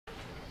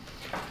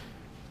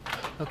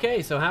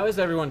Okay, so how is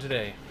everyone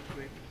today?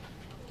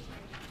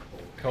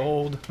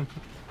 Cold.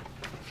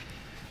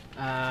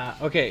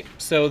 Okay,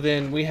 so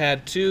then we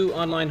had 2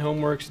 online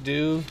homeworks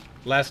due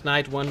last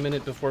night, 1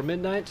 minute before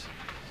midnight.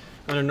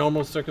 Under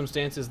normal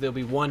circumstances, there'll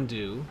be one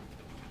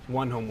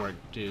homework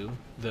due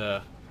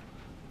the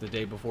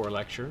day before a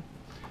lecture.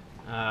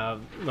 The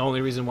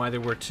only reason why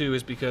there were 2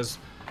 is because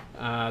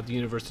the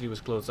university was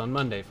closed on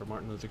Monday for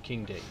Martin Luther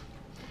King Day.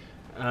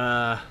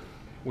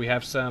 We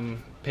have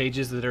some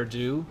pages that are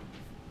due.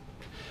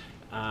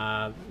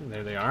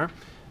 There they are.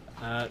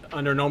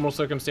 Under normal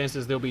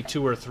circumstances, there'll be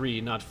 2 or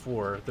 3, not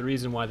 4. The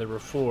reason why there were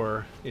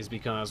 4 is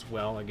because,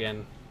 well,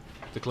 again,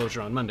 the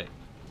closure on Monday.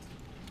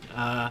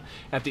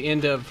 At the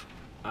end of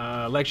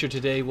lecture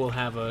today, we'll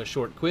have a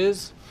short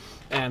quiz,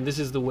 and this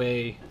is the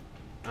way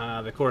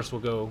the course will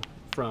go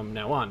from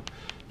now on.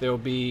 There will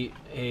be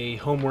a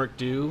homework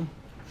due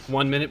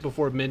 1 minute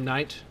before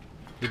midnight,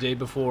 the day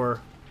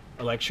before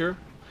a lecture,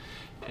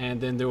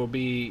 and then there will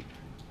be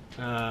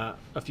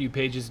a few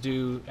pages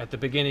due at the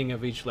beginning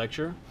of each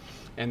lecture,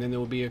 and then there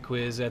will be a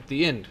quiz at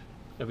the end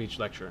of each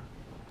lecture,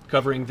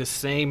 covering the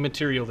same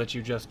material that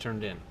you just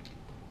turned in.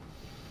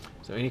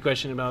 So any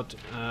question about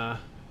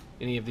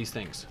any of these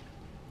things?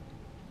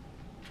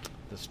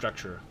 The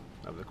structure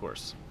of the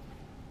course.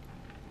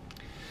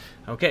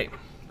 Okay,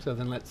 so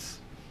then let's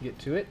get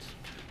to it.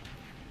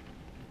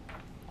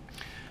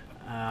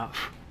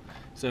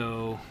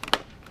 So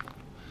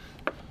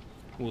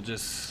we'll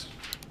just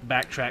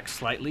backtrack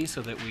slightly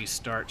so that we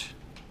start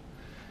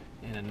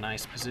in a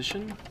nice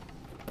position.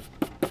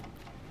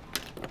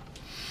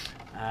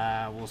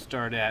 We'll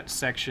start at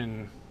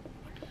section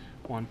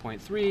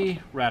 1.3,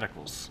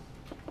 radicals.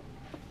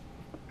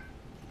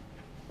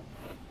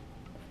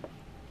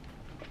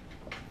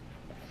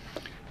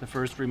 The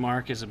first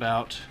remark is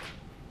about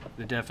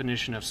the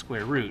definition of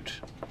square root.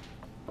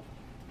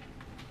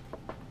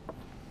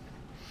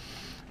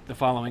 The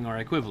following are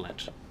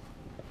equivalent.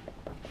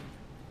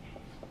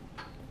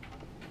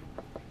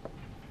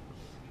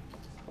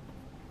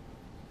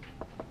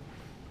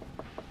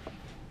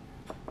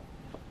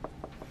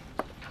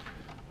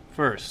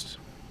 First,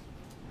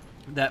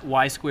 that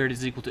y squared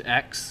is equal to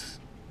x,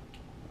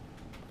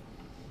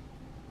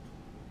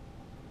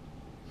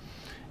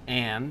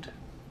 and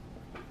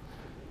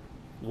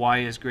y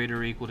is greater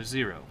or equal to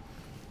 0.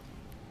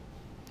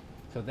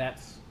 So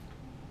that's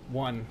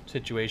one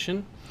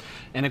situation.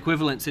 An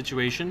equivalent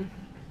situation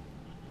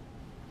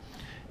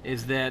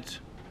is that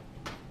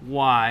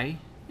y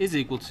is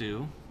equal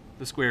to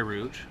the square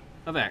root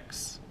of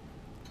x.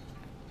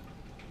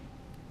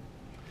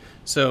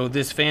 So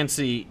this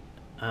fancy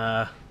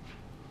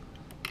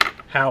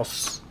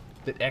house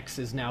that x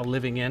is now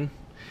living in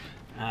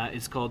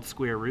is called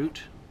square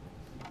root.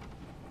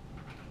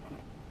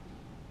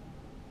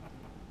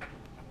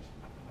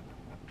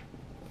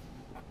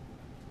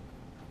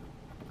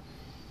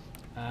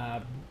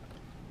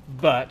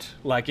 But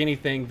like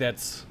anything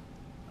that's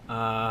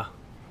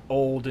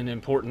old and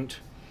important,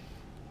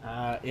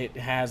 it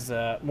has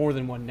more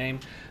than one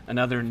name.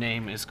 Another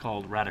name is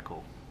called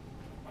radical.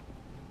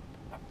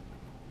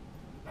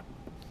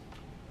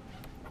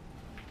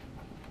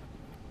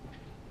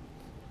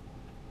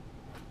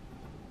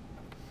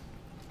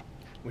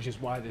 Which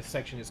is why this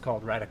section is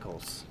called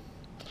radicals.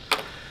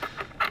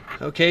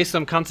 Okay,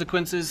 some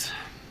consequences.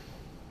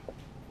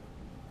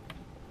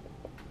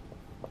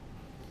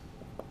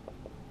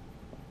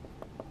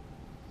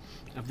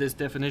 Of this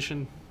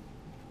definition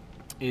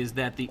is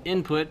that the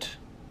input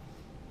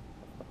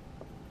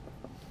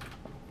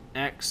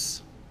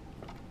x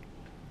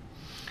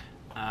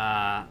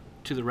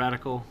to the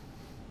radical,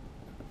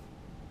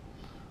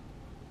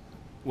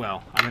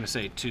 well, I'm going to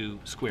say to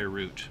square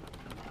root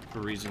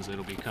for reasons that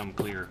will become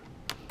clear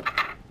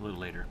a little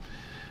later.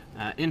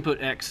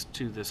 Input x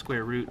to the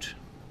square root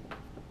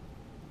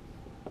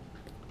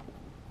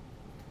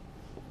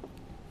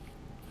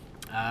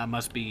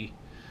must be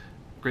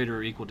greater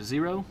or equal to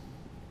 0.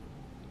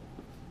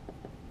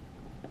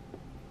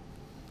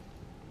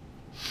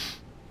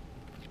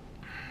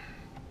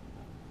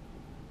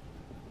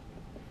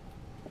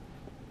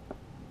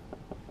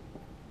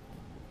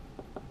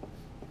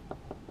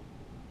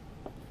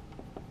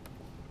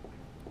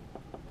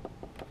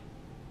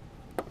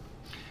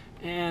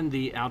 And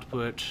the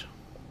output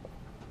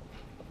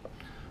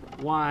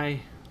y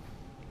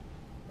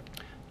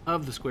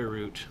of the square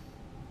root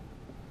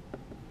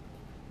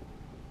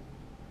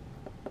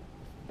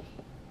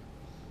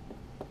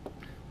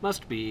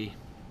must be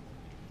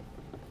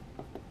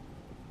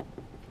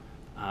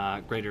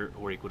greater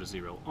or equal to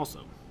 0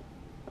 also.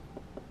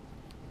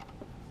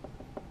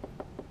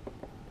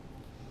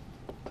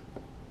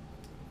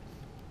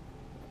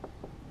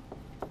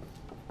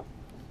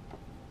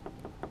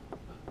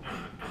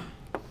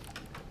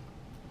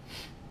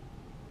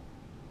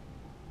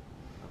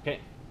 Okay.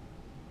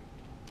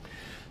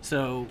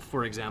 So,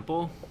 for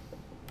example,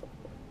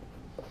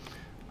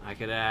 I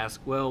could ask,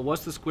 well,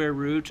 what's the square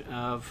root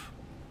of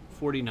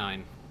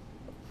 49?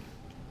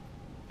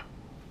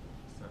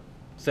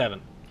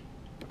 7.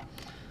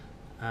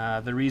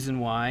 The reason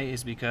why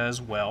is because,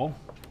 well,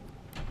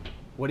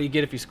 What do you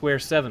get if you square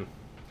 7?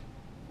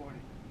 40.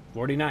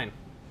 49.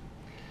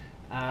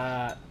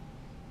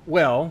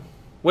 Well,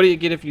 what do you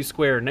get if you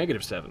square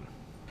negative 7?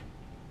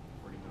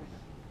 49.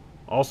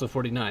 Also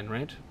 49,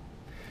 right?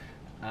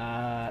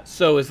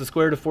 So is the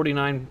square root of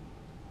 49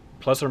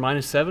 plus or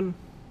minus 7?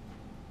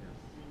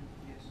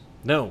 Yes.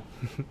 No.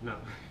 No.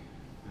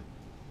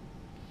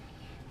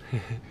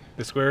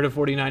 The square root of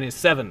 49 is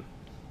 7.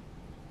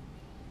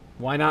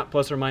 Why not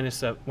plus or minus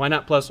 7? Why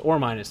not plus or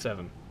minus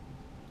 7?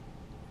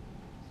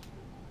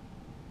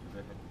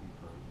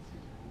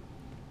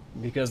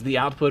 Because the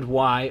output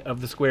y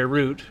of the square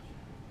root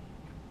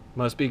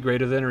must be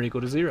greater than or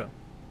equal to 0.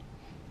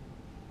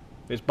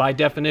 It's by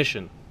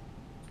definition.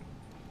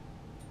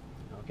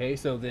 Okay,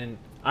 so then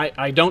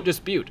I don't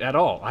dispute at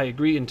all. I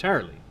agree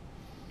entirely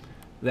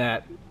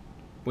that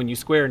when you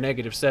square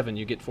negative 7,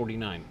 you get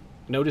 49.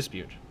 No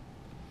dispute.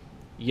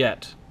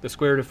 Yet, the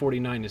square root of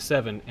 49 is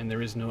 7, and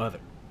there is no other.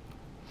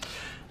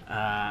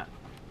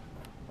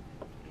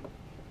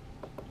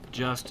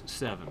 Just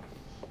 7.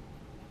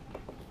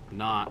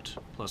 Not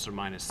plus or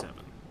minus 7.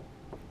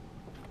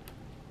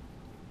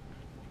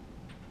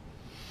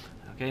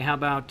 Okay, how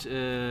about,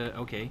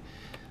 okay.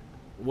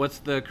 What's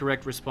the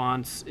correct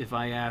response if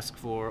I ask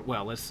for,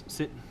 well, let's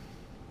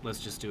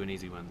just do an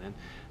easy one then.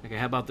 Okay,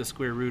 how about the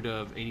square root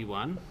of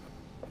 81?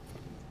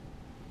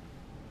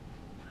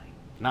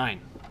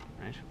 9,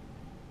 right?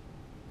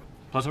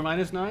 Plus or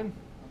minus 9?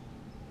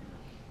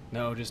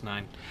 No, just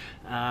 9.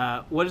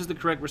 What is the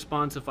correct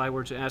response if I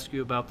were to ask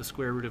you about the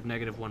square root of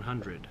negative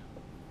 100?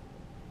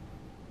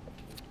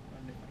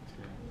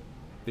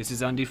 This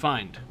is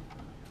undefined.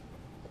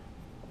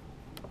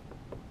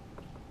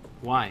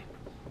 Why?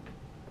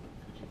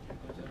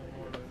 Because I don't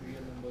know the real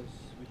numbers,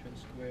 which one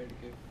squared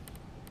give.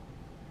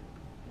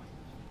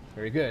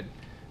 Very good.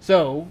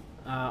 So,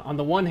 on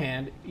the one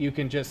hand, you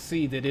can just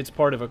see that it's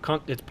part of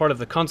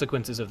the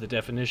consequences of the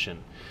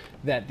definition,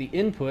 that the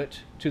input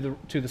to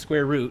the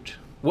square root.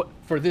 What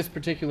for this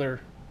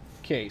particular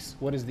case?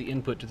 What is the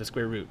input to the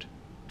square root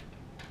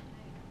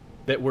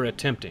that we're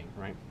attempting?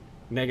 Right,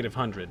 negative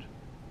 100.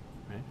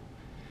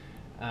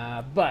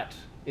 Right. But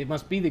it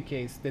must be the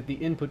case that the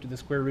input to the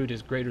square root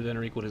is greater than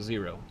or equal to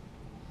 0.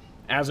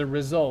 As a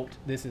result,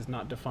 this is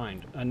not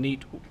defined.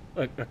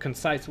 A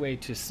concise way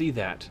to see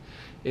that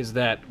is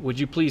that, would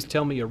you please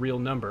tell me a real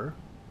number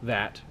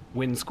that,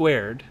 when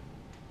squared,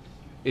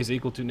 is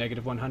equal to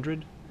negative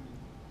 100?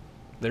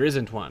 There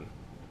isn't one.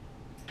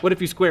 What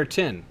if you square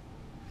 10?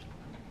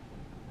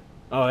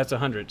 Oh, that's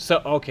 100.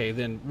 So, okay,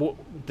 then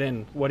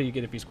what do you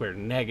get if you square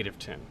negative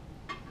 10?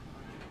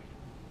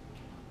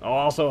 Oh,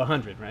 also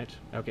 100, right?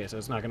 Okay, so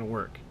it's not going to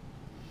work.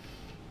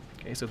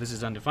 Okay, so this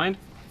is undefined.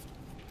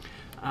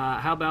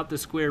 How about the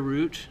square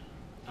root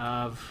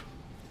of,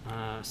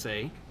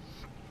 say,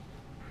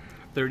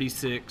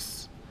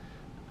 36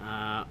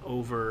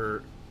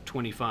 over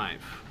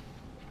 25?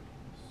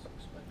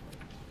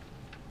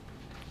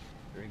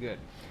 Very good.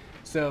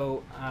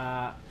 So,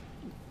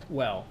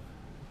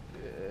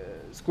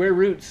 square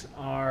roots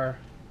are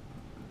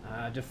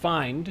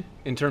defined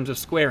in terms of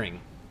squaring.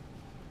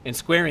 And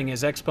squaring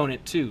is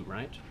exponent 2,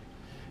 right?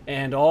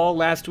 And all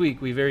last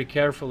week we very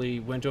carefully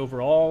went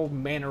over all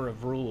manner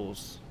of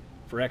rules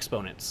for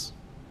exponents.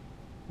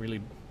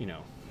 Really,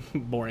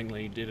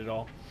 boringly did it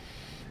all.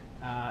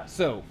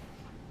 So,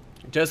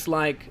 just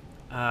like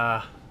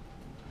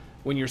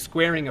when you're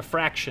squaring a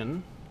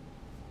fraction,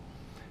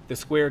 the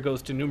square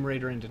goes to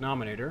numerator and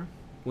denominator.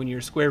 When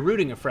you're square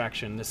rooting a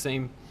fraction, the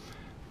same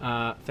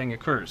thing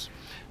occurs,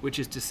 which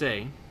is to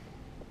say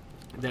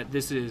that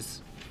this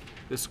is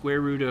the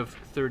square root of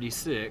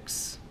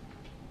 36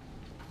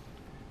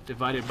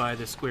 divided by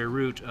the square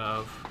root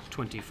of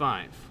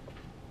 25.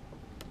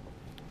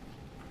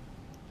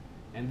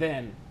 And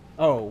then,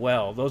 oh,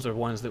 well, those are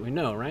ones that we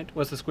know, right?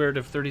 What's the square root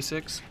of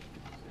 36?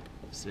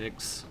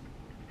 6.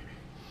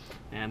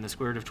 And the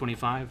square root of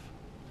 25?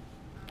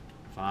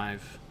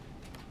 5.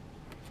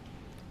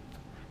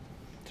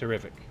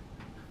 Terrific.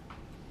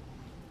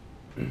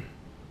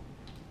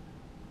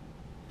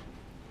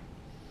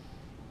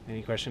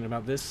 Any question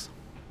about this?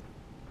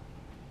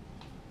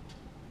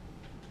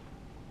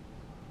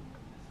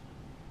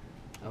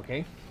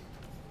 Okay.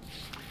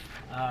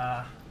 So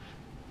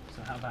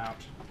how about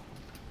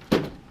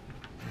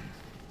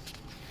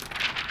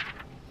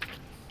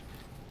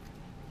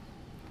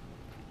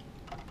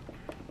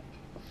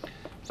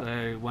so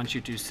I want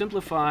you to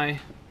simplify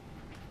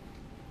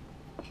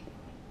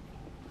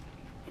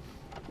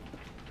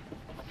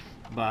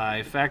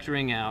by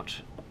factoring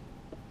out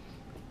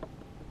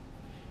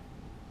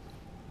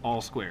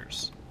all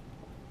squares.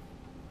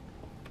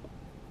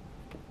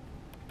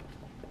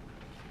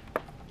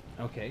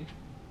 Okay,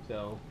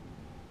 so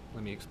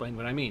let me explain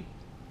what I mean.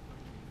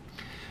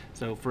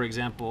 So, for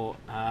example,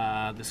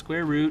 the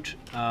square root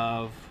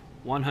of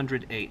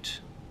 108.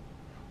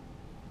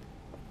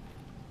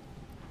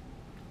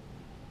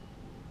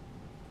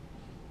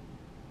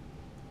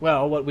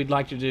 Well, what we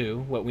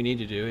need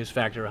to do is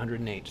factor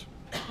 108.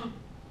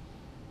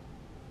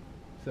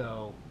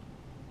 So,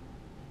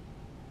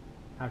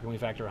 how can we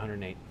factor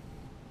 108?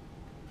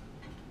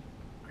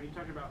 Are you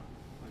talking about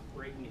like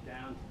breaking it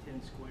down to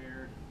 10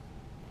 squared,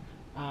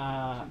 2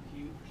 Uh,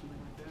 cubed, or something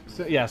like that?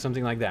 so yeah,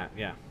 something like that.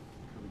 Yeah.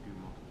 Can we do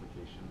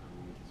multiplication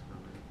underneath the square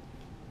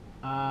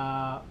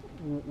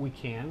root? We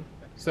can.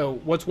 So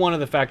what's one of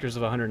the factors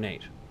of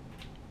 108?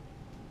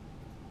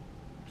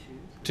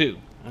 2. 2.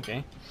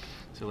 Okay.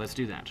 So let's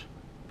do that.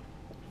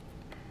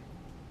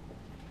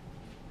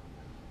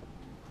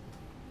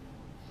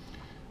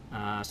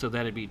 So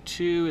that'd be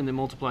 2 and then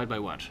multiplied by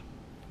what?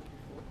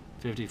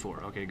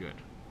 54. Okay, good.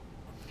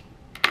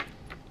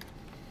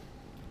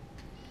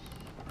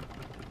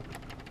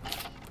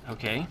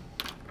 Okay.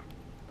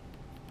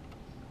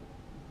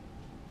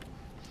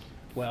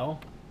 Well,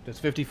 does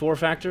 54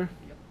 factor?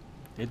 Yep.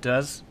 It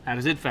does. How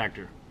does it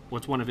factor?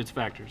 What's one of its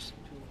factors?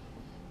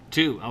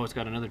 2. Oh, it's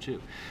got another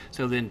 2.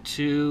 So then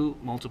 2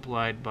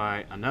 multiplied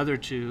by another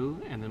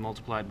 2, and then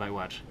multiplied by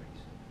what?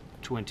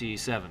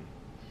 27.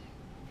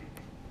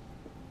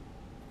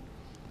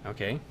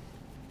 Okay.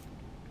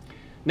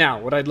 Now,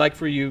 what I'd like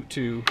for you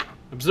to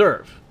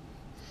observe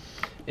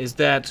is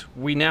that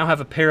we now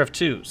have a pair of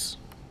 2's.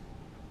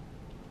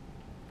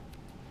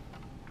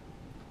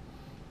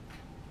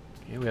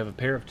 Okay, we have a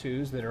pair of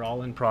 2's that are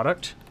all in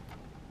product.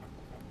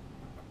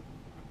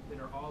 That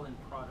are all in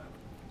product.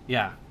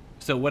 Yeah.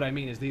 So what I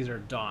mean is these are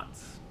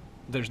dots.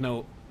 There's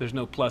no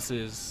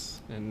pluses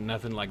and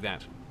nothing like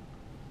that.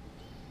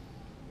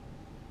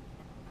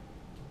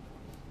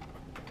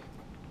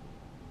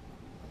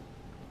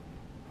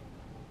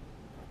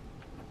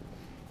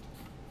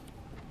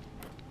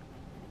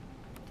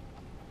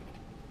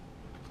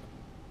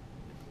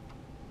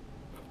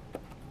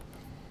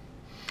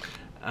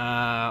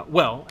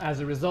 Well,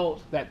 as a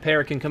result, that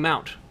pair can come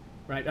out,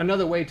 right?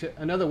 Another way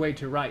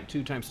to write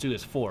 2 times 2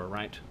 is 4,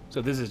 right?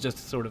 So this is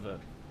just sort of a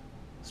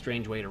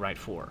strange way to write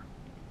 4.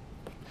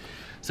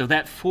 So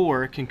that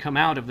 4 can come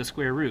out of the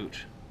square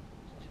root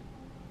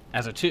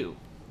as a 2.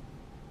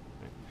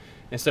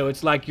 And so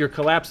it's like you're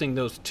collapsing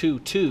those two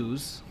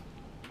 2's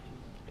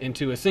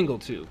into a single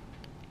 2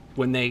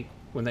 when they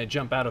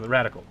jump out of the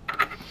radical.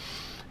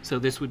 So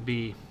this would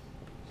be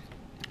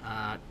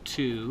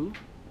 2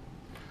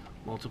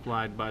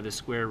 multiplied by the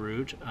square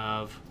root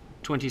of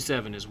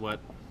 27 is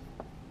what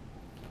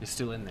is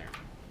still in there.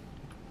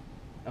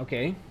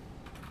 Okay.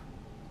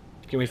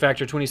 Can we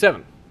factor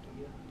 27?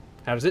 Yeah.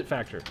 How does it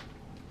factor?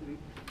 3.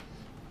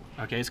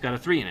 Okay, it's got a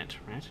 3 in it,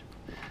 right?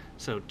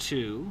 So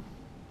 2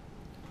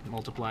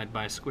 multiplied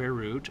by square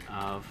root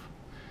of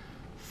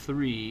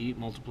 3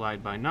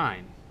 multiplied by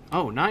 9.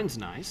 Oh, 9's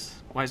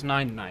nice. Why is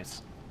 9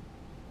 nice?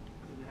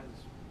 Because it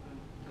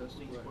has a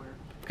square.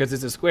 Because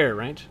it's a square,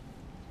 right?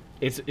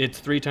 It's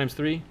 3 times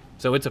 3,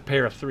 so it's a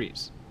pair of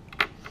 3's.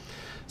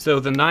 So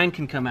the 9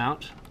 can come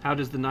out. How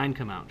does the 9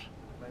 come out?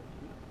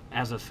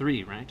 As a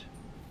 3, right?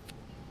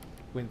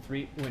 When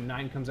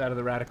 9 comes out of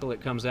the radical,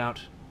 it comes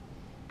out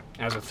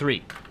as a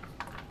 3.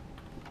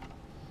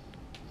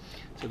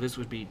 So this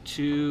would be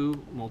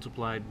 2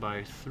 multiplied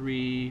by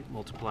 3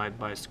 multiplied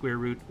by square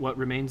root. What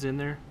remains in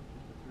there?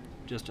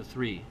 Just a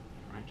 3,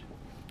 right?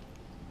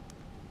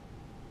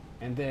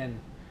 And then,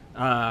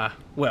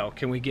 well,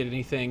 can we get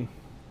anything?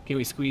 Can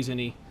we squeeze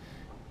any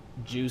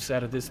juice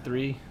out of this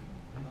 3?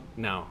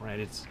 No,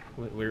 right?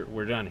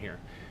 We're done here.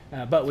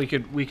 But we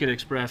could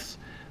express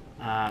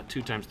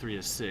 2 times 3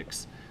 is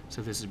 6.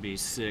 So this would be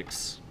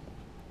 6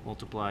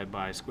 multiplied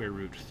by square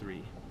root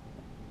 3.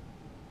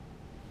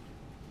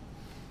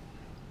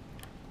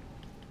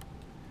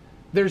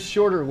 There's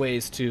shorter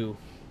ways to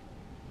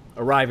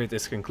arrive at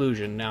this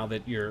conclusion now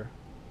that you're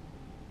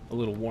a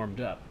little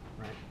warmed up,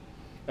 right?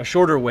 A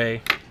shorter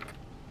way,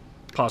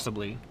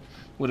 possibly,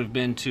 would have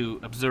been to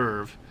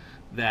observe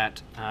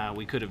that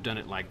we could have done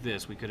it like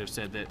this. We could have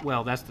said that,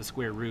 well, that's the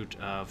square root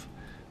of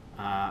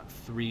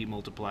 3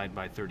 multiplied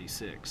by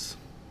 36.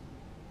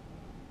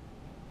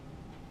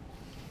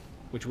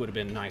 Which would have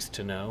been nice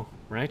to know,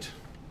 right?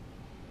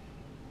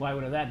 Why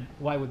would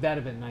that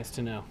have been nice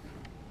to know?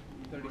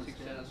 36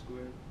 as a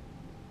square.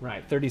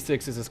 Right,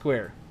 36 is a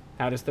square.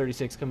 How does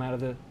 36 come out of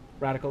the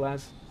radical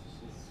as?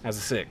 As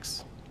a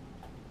 6.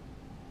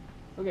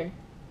 Okay,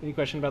 any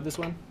question about this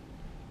one?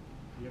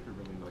 You have to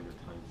really know your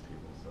times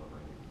table, so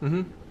right?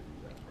 Mm-hmm. Be able to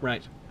do that.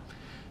 Right.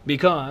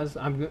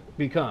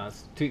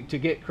 Because to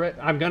get credit,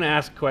 I'm going to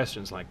ask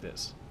questions like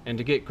this, and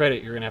to get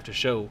credit, you're going to have to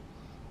show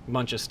a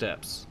bunch of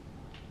steps,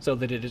 so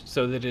that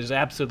it is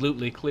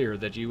absolutely clear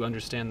that you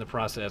understand the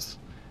process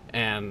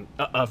and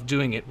of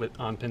doing it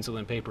on pencil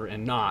and paper,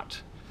 and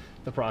not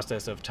the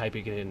process of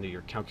typing it into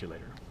your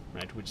calculator,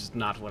 right? Which is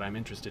not what I'm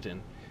interested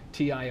in.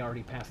 TI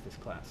already passed this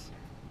class.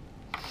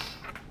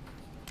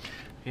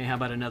 Okay, how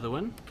about another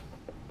one?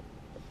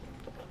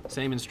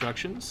 Same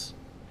instructions.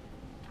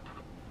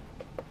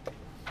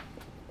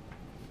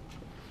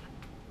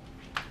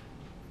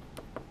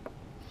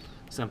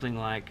 Something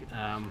like,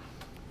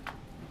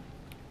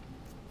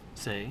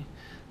 say,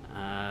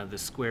 the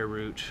square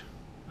root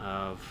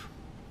of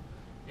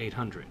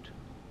 800.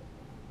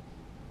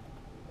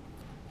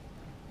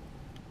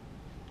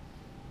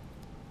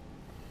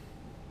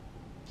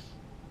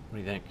 What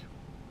do you think?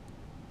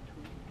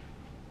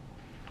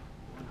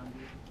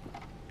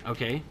 100.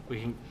 Okay,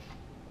 we can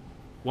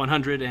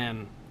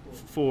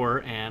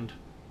 104 and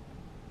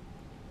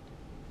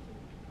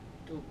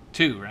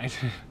 2, right?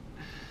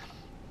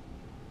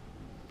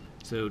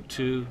 So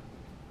 2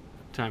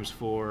 times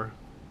 4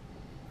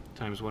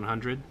 times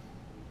 100.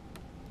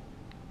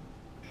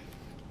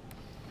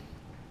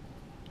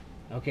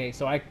 Okay,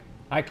 so I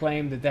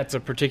claim that that's a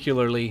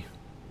particularly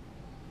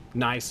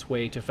nice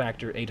way to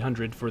factor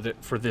 800 for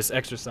this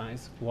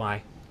exercise.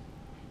 Why?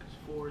 Because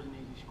 4 is an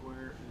easy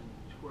square,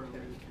 and square root,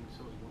 and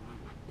so is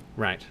 100.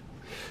 Right.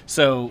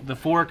 So the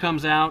 4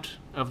 comes out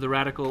of the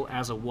radical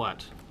as a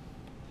what?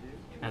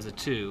 As a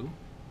 2.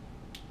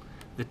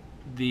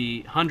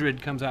 The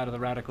 100 comes out of the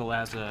radical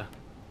as a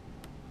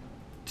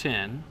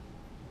 10.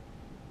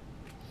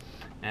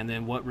 And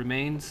then what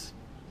remains?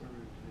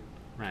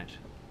 Right.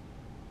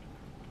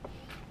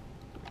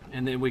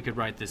 And then we could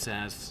write this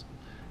as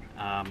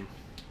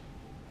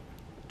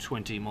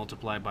 20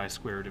 multiplied by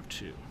square root of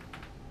 2.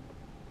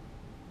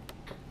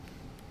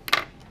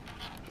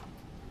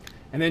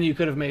 And then you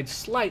could have made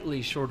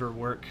slightly shorter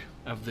work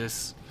of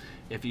this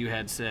if you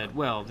had said,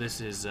 well,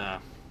 this is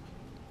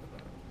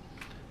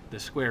the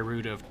square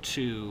root of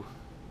 2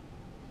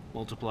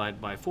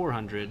 multiplied by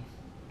 400.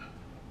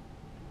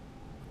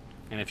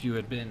 And if you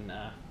had been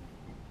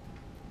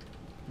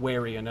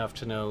wary enough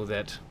to know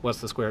that, what's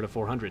the square root of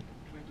 400?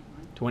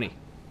 20.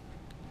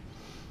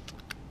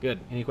 Good.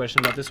 Any question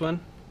about this one?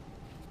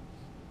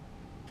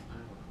 I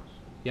have a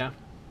question. Yeah?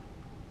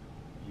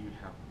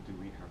 Do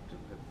we have to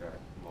put that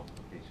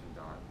multiplication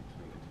dot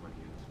between the 20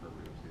 and the square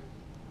root of 2?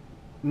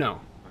 No.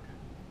 Okay.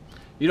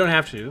 You don't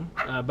have to,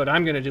 but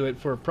I'm going to do it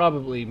for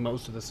probably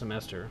most of the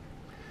semester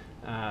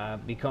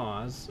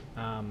because,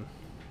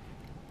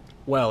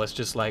 well, it's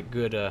just like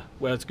good.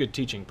 Well, it's good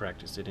teaching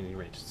practice at any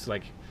rate. It's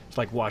like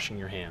washing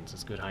your hands.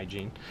 It's good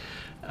hygiene.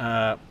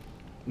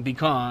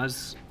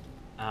 Because,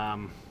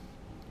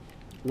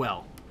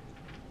 well,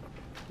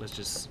 let's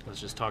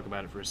just talk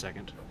about it for a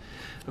second.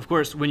 Of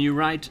course, when you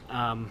write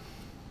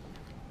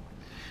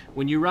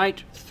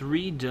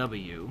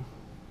 3W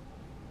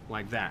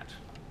like that.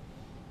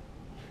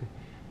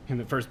 In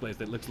the first place,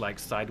 that looks like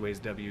sideways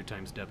W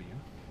times W.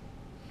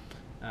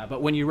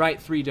 But when you write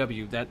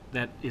 3W,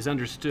 that is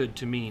understood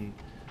to mean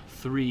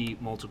 3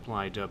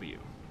 multiply W.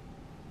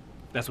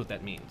 That's what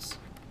that means.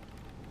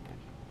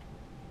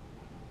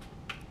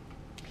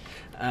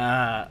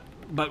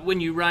 But when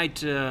you write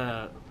 3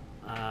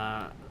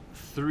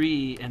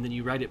 and then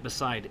you write it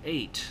beside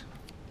 8,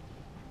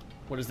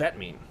 what does that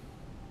mean?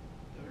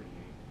 38.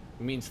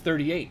 It means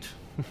 38.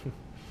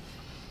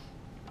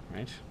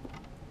 Right?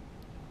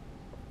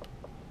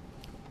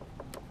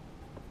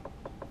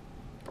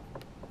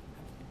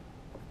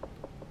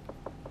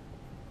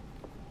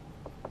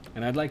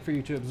 And I'd like for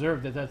you to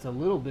observe that that's a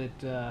little bit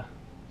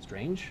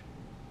strange,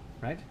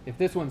 right? If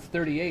this one's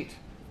 38,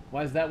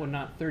 why is that one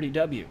not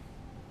 30W?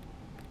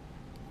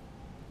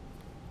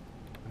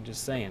 I'm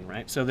just saying,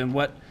 right? So then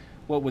what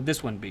would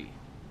this one be?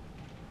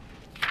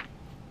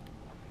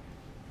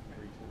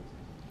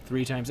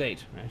 3 times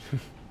 8, right?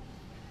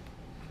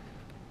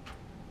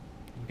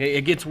 Okay,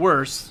 it gets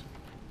worse.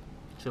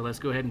 So let's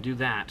go ahead and do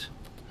that.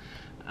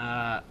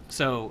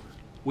 So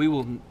we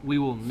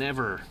will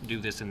never do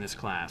this in this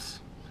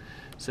class.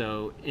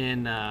 So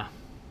in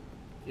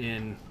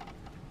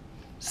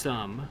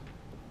some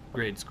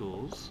grade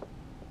schools,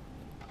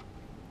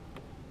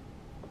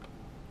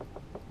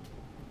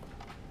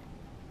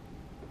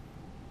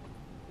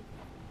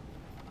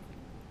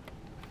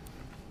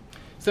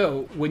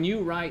 so when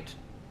you write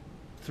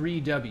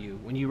 3W,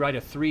 when you write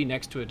a 3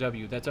 next to a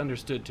W, that's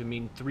understood to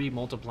mean 3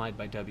 multiplied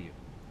by W.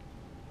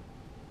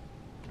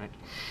 Right?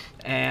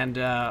 And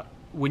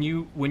when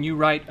you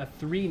write a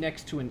 3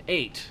 next to an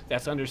 8,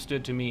 that's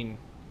understood to mean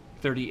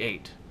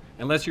 38.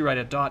 Unless you write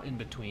a dot in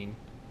between,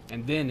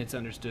 and then it's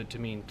understood to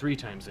mean 3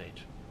 times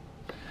 8.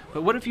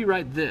 But what if you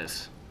write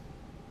this?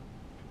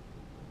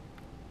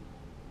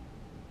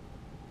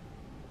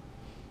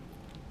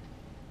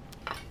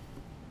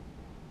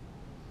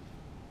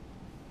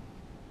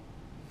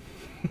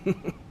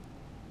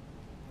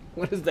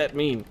 What does that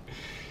mean?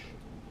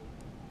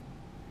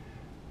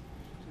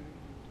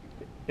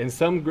 In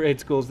some grade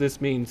schools, this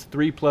means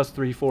 3 plus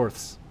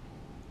 3/4.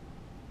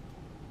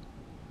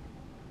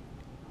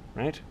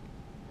 Right?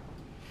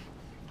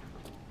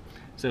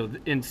 So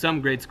in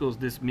some grade schools,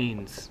 this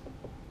means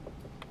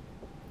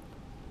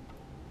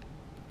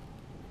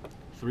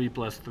 3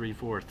 plus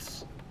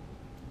 3/4.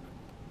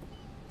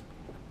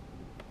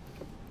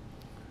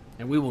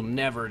 And we will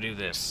never do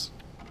this.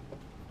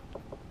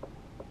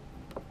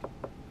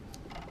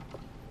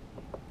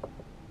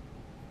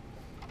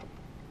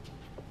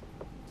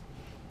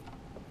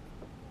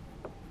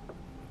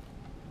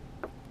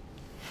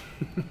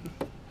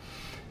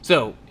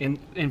 So,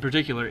 in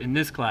particular, in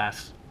this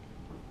class,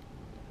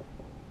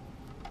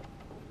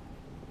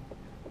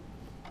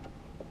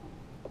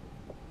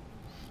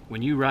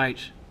 when you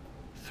write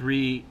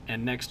 3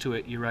 and next to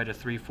it you write a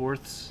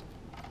 3/4,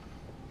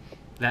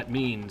 that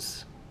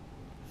means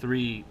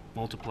 3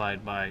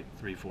 multiplied by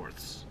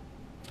 3/4.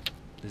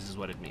 This is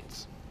what it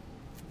means.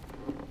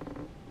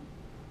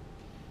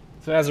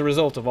 So as a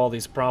result of all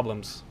these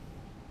problems,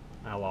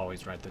 I'll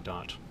always write the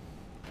dot.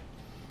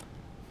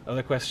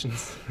 Other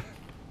questions?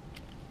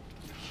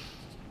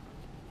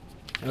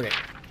 Okay.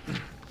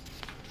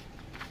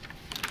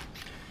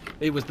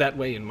 It was that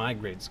way in my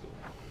grade school.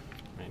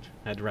 Right?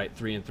 I had to write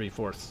 3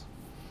 3/4.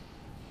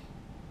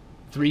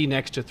 3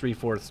 next to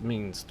 3/4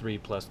 means 3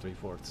 plus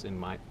 3/4 in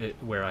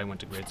where I went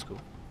to grade school.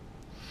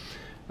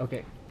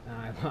 Okay.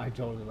 I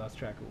totally lost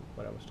track of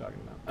what I was talking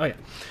about. Oh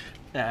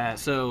yeah.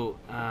 So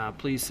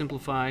please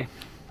simplify.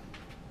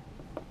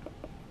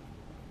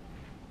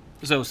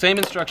 So same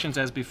instructions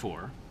as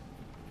before.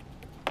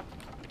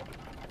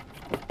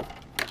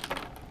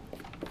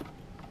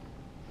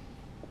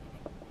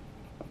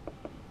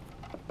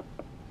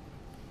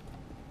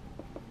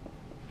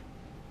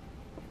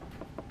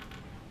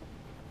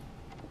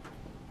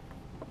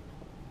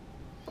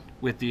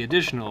 With the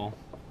additional,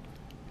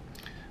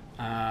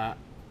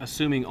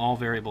 assuming all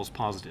variables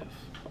positive.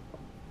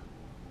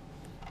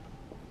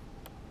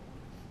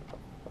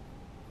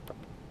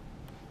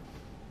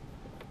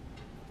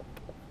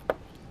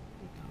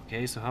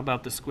 Okay, so how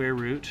about the square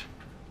root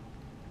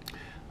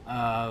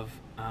of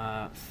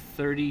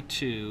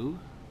 32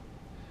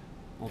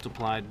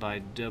 multiplied by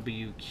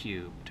w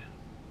cubed?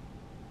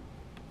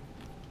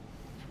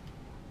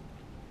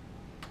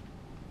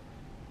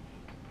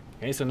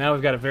 Okay, so now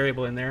we've got a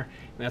variable in there,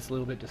 and that's a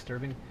little bit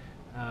disturbing,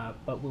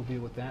 but we'll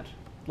deal with that.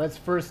 Let's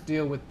first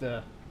deal with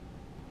the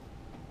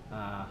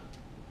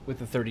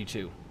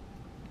 32.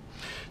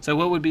 So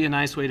what would be a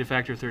nice way to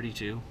factor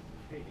 32?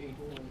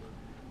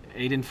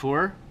 8 and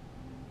 4?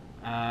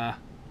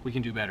 We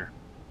can do better.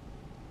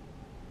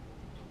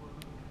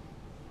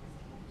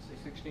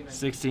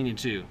 16 and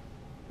 2.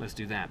 Let's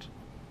do that.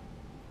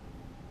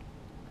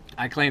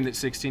 I claim that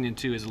 16 and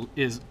 2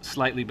 is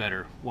slightly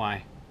better.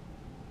 Why?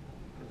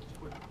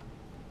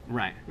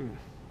 Right.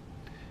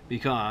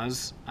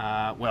 Because,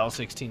 well,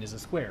 16 is a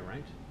square,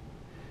 right?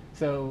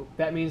 So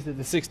that means that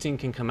the 16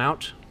 can come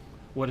out.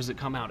 What does it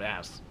come out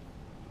as?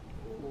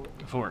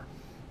 4.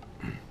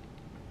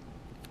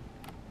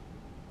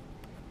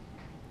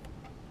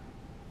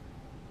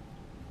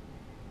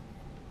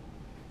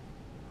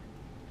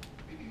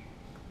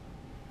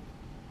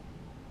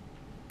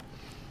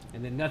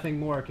 And then nothing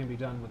more can be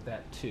done with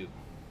that 2.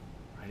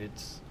 Right?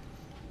 It's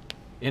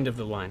end of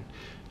the line.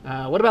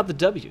 What about the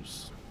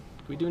W's?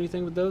 Can we do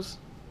anything with those?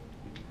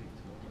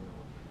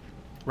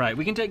 Right,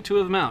 we can take 2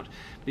 of them out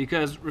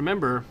because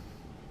remember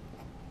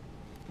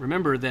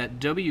that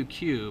w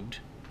cubed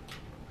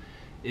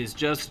is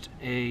just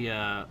a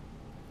a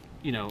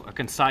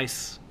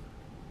concise,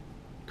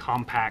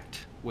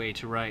 compact way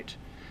to write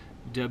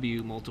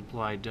w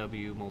multiply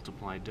w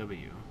multiply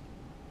w.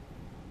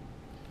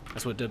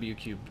 That's what w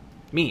cubed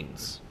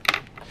means.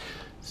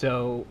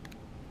 So,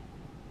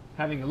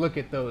 having a look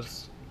at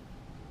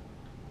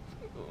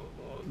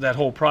that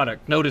whole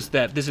product, notice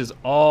that this is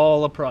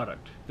all a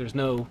product. There's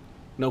no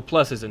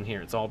pluses in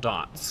here. It's all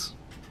dots.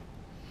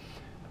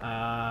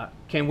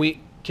 Can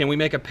we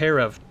make a pair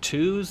of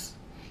 2's?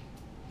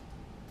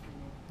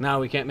 No,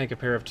 we can't make a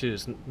pair of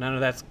 2's. None of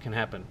that can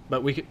happen.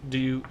 But do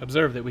you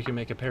observe that we can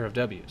make a pair of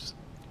w's?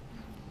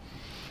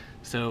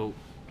 So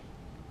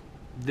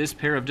this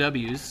pair of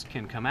w's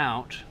can come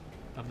out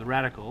of the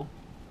radical.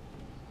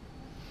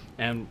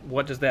 And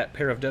what does that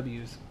pair of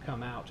w's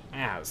come out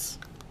as?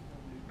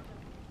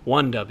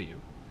 1w.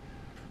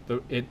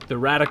 The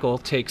radical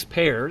takes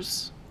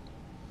pairs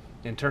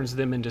and turns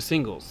them into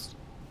singles.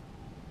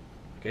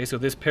 Okay, so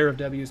this pair of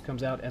w's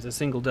comes out as a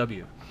single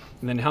w.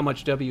 And then how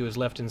much w is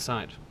left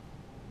inside?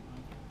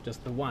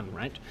 Just the 1,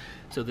 right?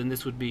 So then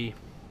this would be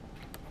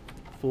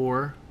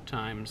 4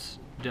 times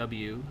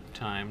w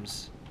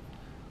times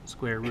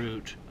square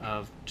root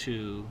of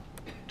 2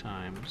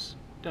 times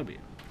w.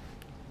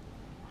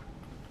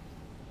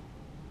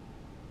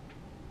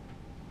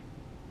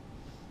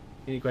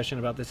 Any question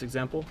about this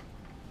example?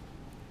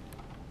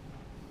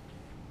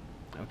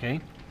 Okay.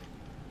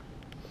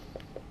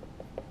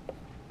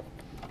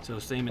 So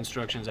same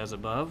instructions as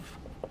above.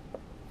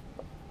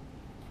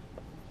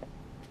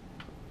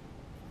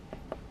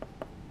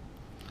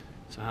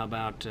 So how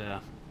about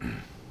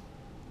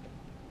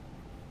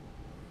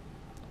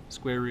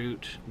square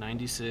root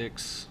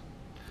 96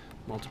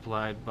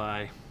 multiplied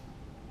by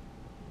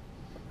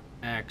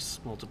x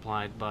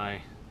multiplied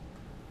by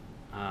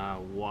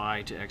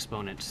y to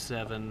exponent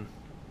 7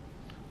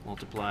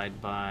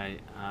 multiplied by,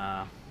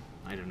 I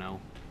don't know,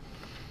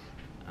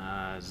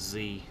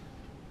 z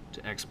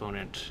to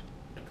exponent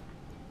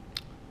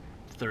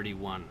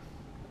 31.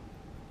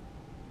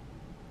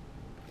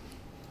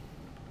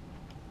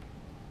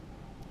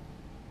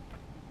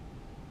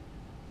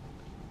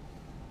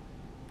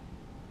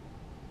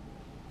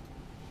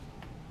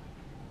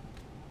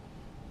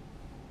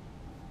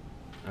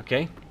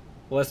 Okay,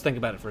 well, let's think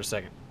about it for a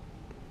second.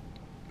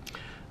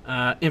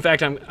 In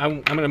fact, I'm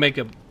going to make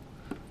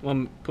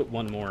put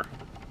one more.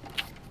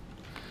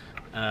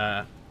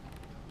 I'm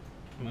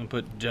going to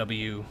put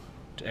w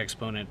to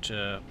exponent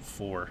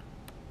 4.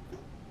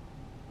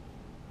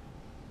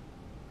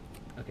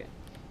 Okay.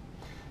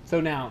 So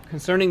now,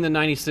 concerning the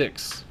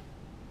 96,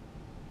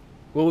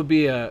 What would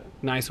be a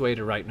nice way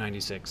to write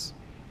 96?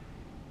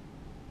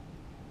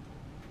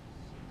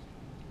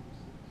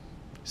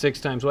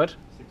 6 times what?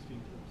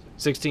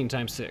 16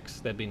 times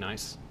 6. That'd be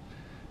nice.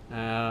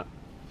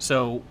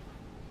 So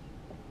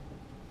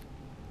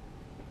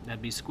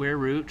that'd be square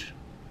root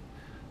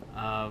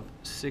of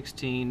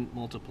 16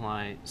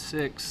 multiply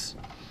 6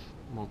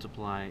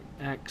 multiply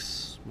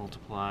x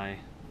multiply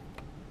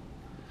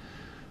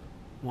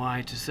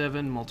y to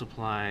 7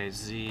 multiply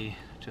z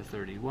to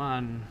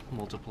 31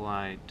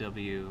 multiply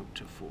w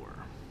to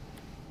 4.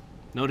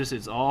 Notice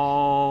it's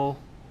all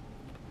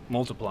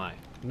multiply,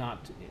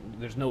 not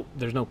there's no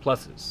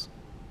pluses.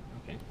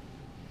 Okay.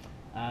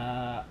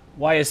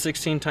 Why is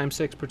 16 times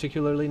 6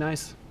 particularly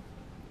nice?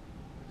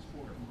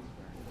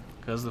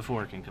 Because the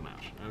 4 can come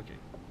out. Okay.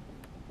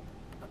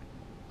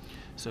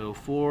 So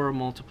 4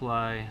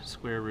 multiply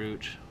square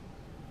root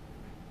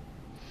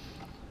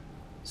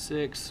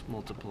 6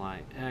 multiply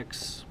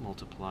x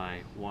multiply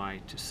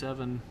y to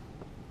 7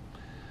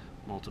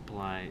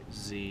 multiply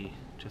z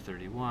to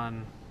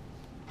 31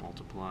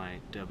 multiply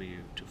w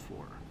to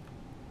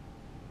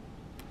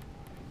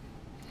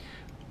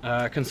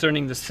 4.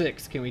 Concerning the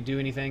 6, can we do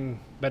anything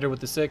better with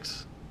the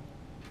 6?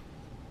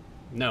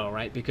 No,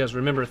 right? Because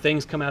remember,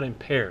 things come out in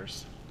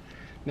pairs.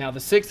 Now the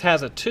 6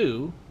 has a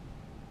 2,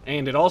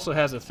 and it also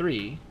has a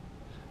 3,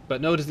 but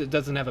notice it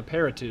doesn't have a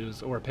pair of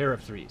 2s or a pair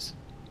of 3s.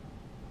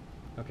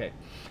 Okay,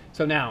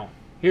 so now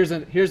here's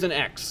an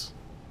x.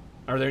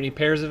 Are there any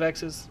pairs of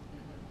x's?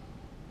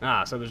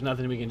 So there's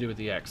nothing we can do with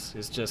the x.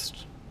 It's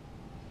just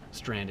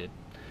stranded.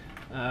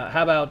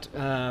 How about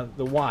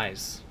the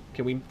y's?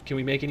 Can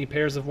we make any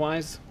pairs of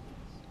y's?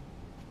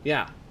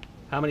 Yeah.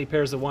 How many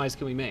pairs of y's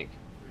can we make?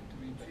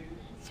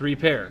 3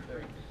 pair.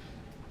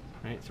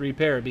 Right, 3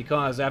 pair,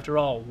 because after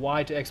all,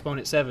 y to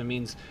exponent 7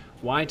 means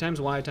y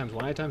times y times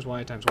y times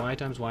y times y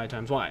times y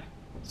times y.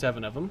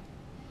 7 of them.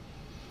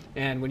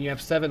 And when you have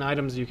 7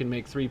 items, you can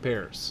make 3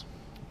 pairs.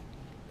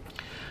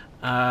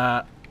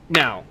 Now,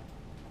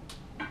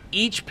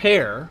 each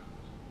pair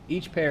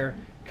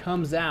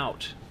comes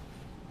out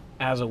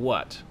as a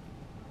what?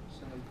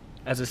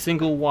 As a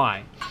single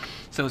y.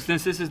 So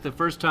since this is the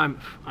first time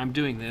I'm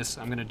doing this,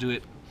 I'm going to do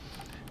it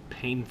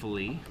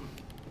painfully,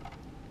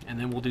 and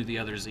then we'll do the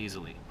others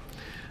easily.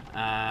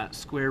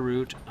 Square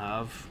root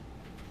of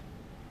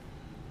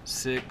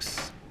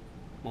 6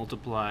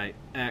 multiply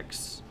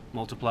x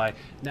multiply.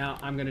 Now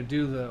I'm going to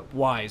do the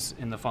y's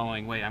in the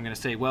following way. I'm going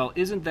to say, well,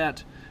 isn't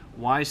that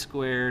y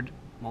squared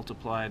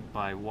multiplied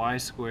by y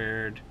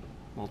squared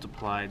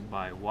multiplied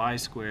by y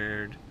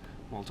squared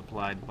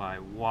multiplied by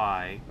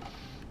y,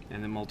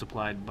 and then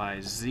multiplied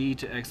by z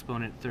to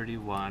exponent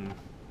 31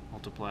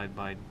 multiplied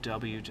by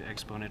w to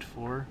exponent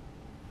 4?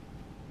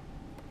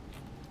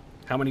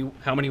 How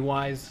many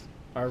y's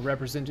are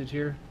represented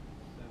here?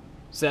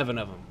 7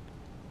 of them.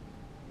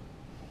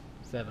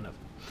 7 of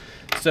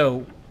them.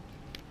 So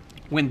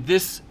when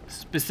this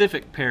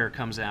specific pair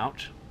comes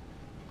out,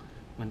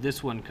 when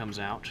this one comes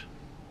out,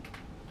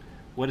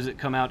 what does it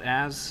come out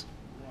as?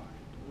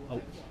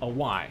 A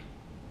y.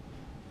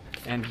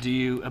 And do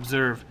you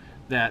observe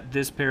that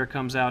this pair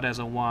comes out as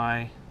a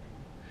y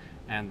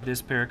and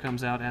this pair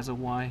comes out as a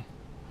y?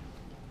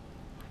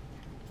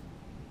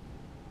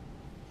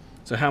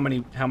 So how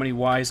many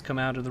y's come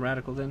out of the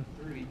radical then?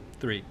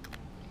 3.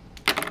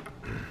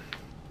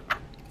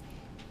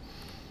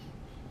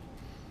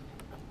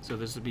 So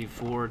this would be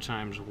 4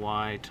 times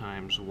y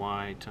times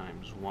y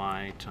times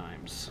y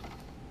times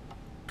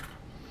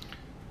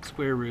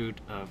square root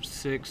of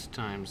 6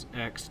 times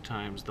x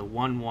times the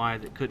 1 y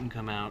that couldn't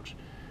come out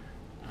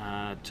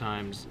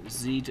times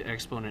z to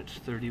exponent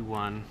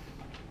 31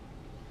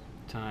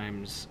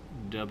 times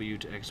w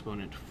to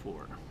exponent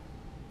 4.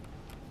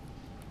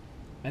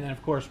 And then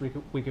of course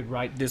we could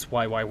write this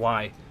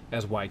y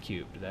as y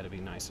cubed. That'd be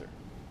nicer.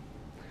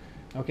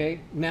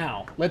 Okay,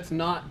 now let's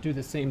not do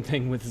the same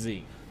thing with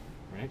z.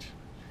 Right?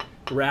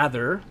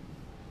 Rather,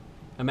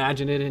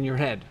 imagine it in your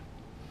head.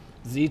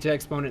 Z to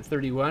exponent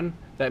 31,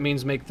 that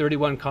means make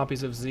 31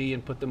 copies of z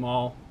and put them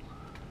all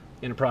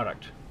in a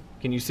product.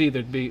 Can you see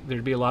there'd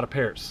be a lot of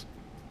pairs?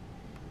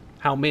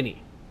 How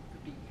many?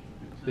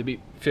 There'd be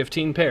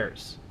 15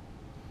 pairs.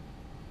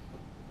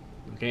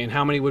 Okay, and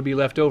how many would be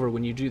left over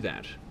when you do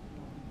that?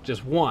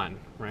 Just 1,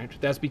 right?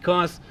 That's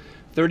because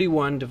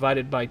 31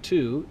 divided by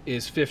 2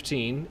 is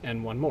 15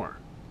 and 1 more.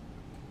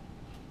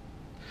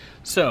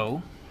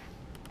 So,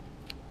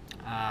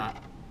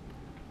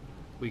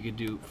 we could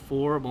do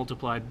 4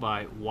 multiplied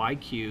by y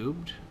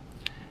cubed,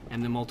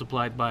 and then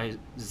multiplied by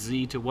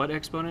z to what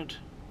exponent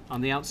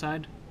on the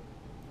outside?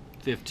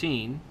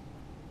 15.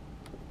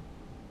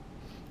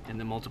 And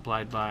then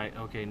multiplied by,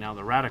 okay, now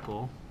the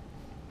radical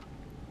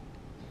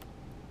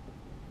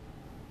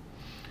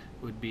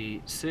would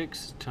be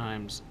 6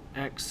 times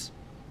x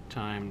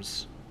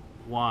times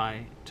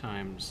y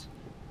times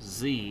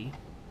z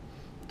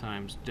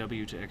times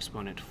w to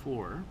exponent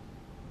 4.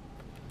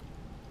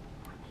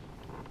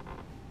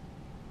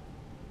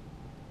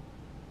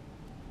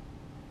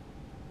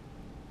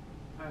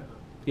 I have a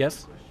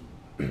Yes?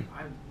 question.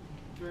 I have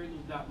very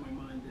little doubt in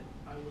my mind that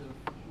I would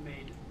have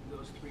made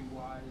those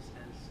 3y's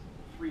as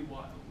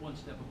 3y, one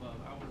step above.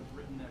 I would have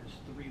written that as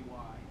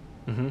 3y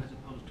Mhm. as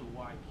opposed to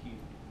y cubed.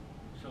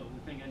 So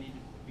the thing I need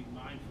to be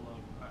mindful of,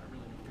 I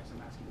really don't guess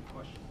I'm asking the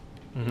question,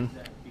 Mhm. is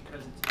that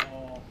because it's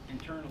all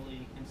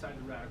internally inside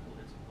the radical,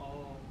 it's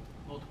all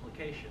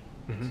multiplication.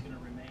 It's Mhm. going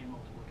to remain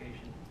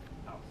multiplication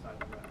outside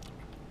the radical.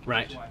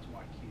 Right. That's why it's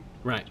y cubed.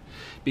 Right.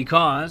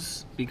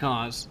 Because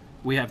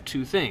we have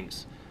two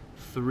things.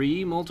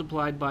 3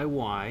 multiplied by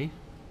y.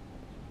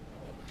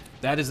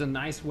 That is a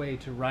nice way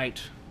to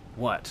write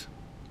what?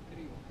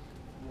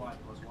 Y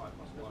plus y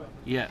plus y.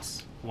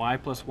 Yes. Y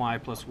plus y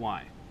plus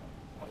y.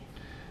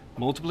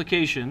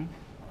 Multiplication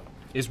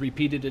is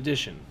repeated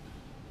addition.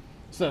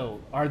 So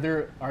are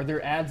there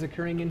adds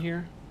occurring in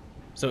here?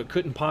 So it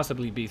couldn't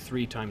possibly be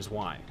 3 times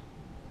y.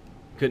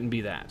 Couldn't be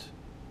that.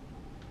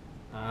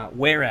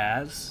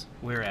 Whereas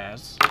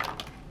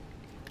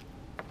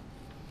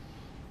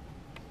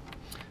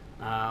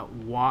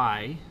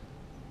y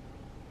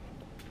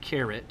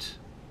caret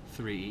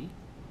 3.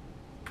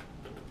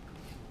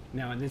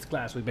 Now in this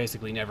class we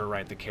basically never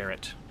write the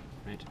caret,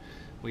 right?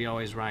 We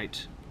always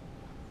write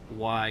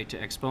y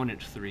to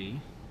exponent 3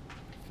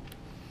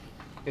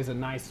 is a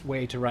nice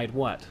way to write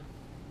what?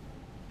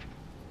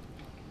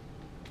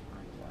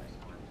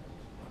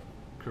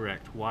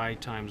 Correct. Y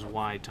times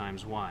y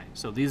times y.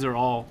 So these are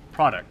all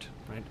product,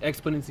 right?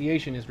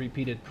 Exponentiation is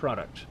repeated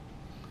product.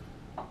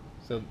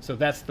 So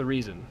that's the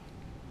reason.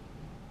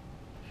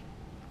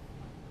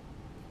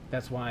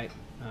 That's why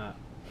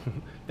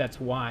that's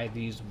why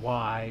these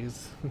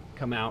y's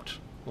come out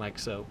like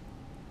so.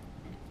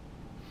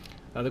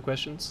 Other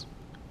questions?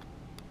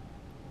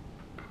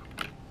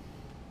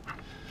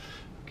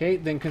 Okay,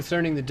 then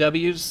concerning the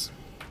w's,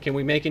 can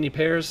we make any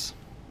pairs?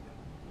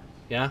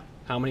 Yeah?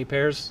 How many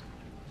pairs?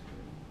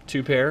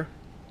 2 pair.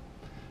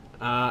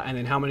 And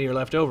then how many are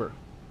left over?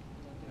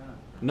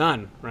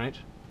 None, right?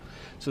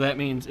 So that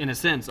means, in a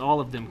sense, all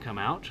of them come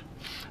out.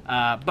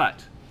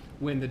 But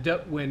when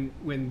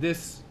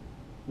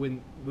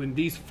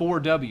these 4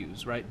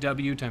 w's, right?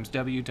 W times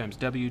W times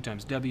W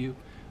times W,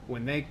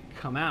 when they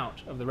come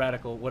out of the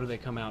radical, what do they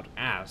come out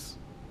as?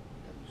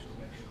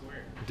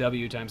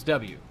 W times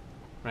W,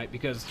 right?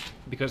 Because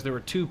there were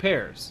 2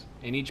 pairs,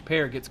 and each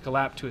pair gets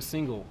collapsed to a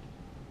single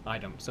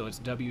item, so it's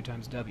W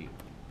times W.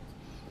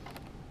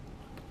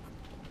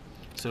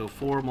 So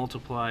 4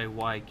 multiply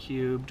y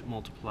cubed,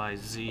 multiply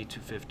z to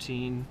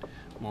 15,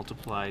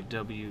 multiply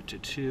w to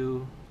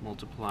 2,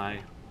 multiply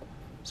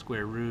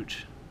square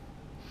root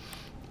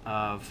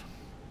of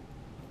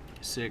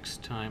 6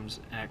 times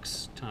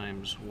x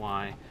times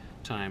y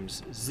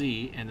times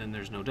z, and then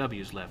there's no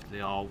w's left. They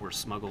all were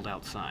smuggled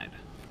outside.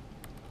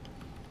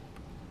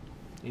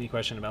 Any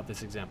question about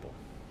this example?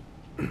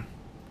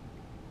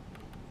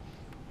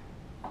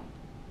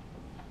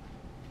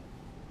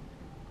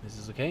 This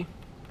is okay?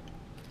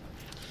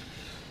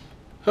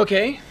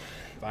 Okay,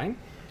 fine.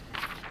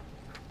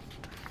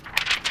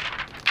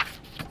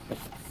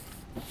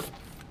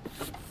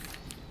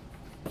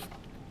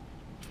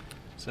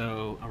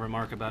 So a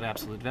remark about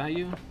absolute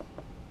value.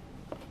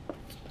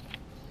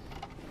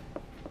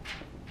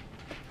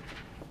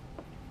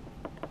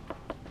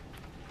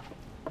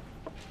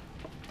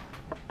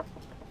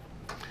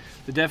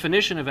 The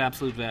definition of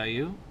absolute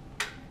value,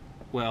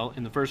 well,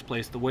 in the first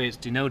place, the way it's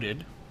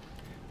denoted,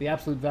 the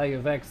absolute value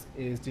of x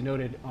is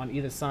denoted on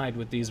either side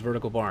with these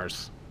vertical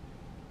bars.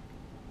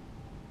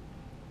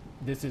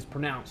 This is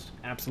pronounced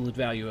absolute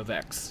value of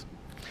x.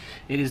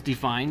 It is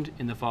defined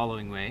in the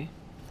following way.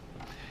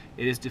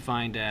 It is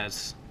defined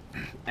as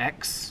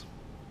x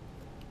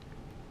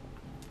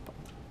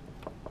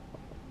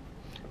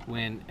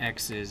when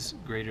x is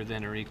greater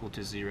than or equal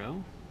to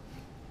 0.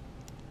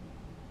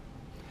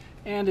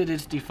 And it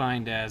is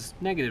defined as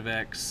negative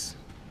x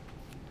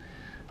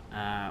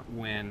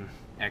when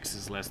x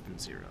is less than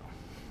 0.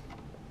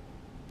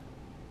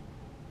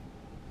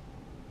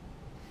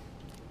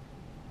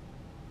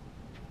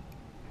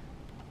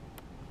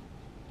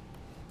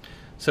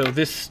 So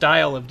this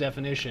style of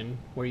definition,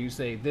 where you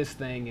say this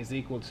thing is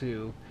equal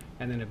to,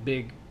 and then a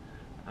big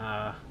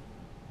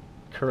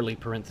curly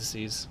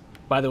parentheses.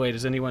 By the way,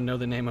 does anyone know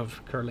the name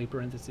of curly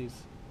parentheses?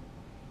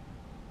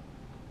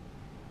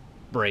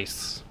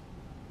 Brace.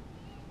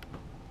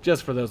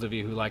 Just for those of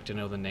you who like to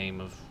know the name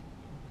of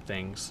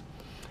things.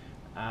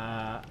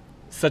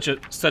 Such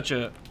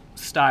a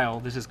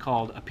style, this is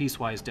called a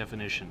piecewise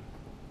definition.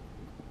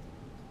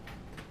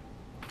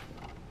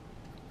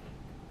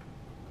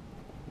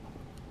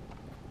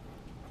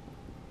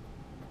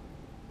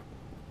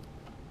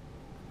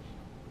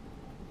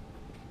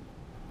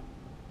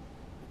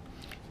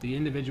 The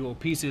individual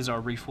pieces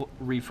are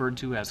referred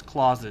to as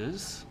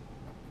clauses.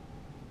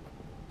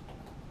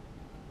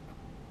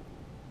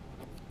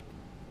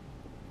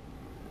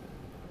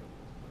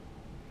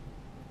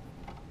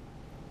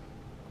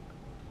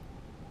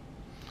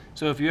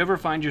 So if you ever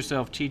find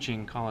yourself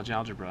teaching college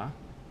algebra,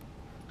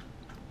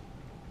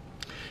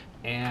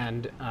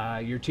 and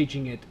you're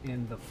teaching it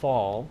in the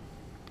fall,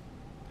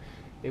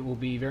 it will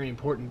be very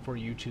important for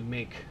you to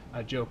make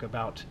a joke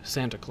about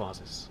Santa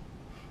Clauses.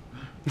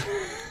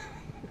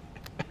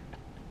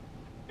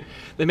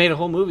 They made a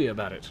whole movie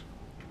about it,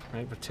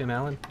 right, with Tim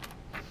Allen.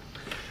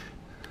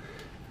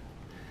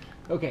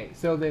 Okay,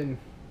 so then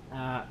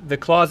the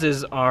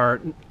clauses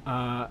are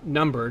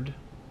numbered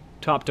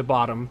top to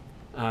bottom,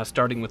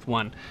 starting with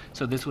 1.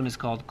 So this one is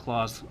called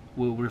clause,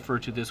 we'll refer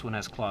to this one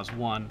as clause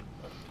 1,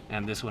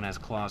 and this one as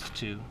clause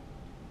 2.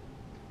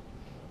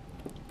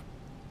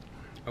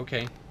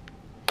 Okay.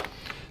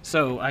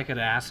 So I could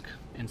ask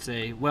and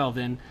say, well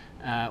then,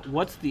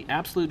 what's the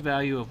absolute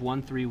value of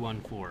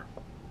 1314?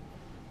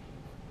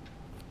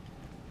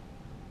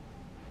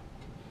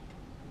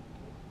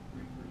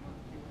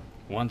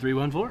 One, 3,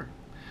 1, 4.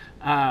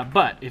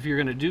 But if you're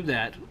going to do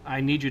that, I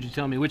need you to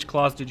tell me which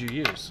clause did you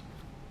use?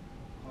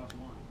 Clause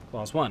 1.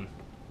 Clause 1.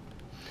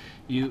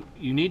 You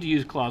need to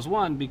use clause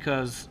 1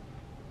 because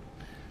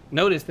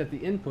notice that the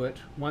input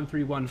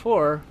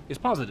 1314 is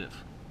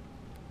positive.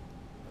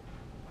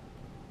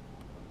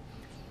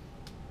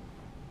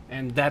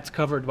 And that's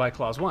covered by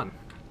clause 1.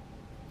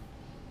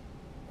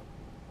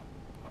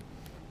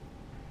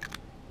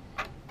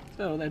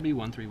 So that'd be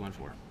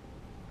 1314.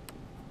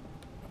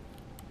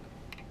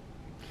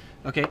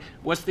 Okay,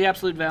 what's the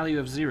absolute value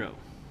of 0?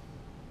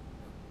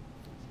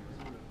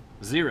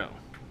 0.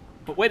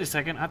 But wait a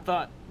second,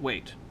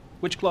 wait,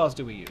 which clause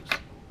do we use?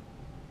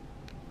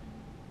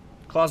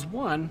 Clause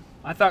 1?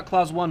 I thought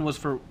clause 1 was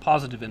for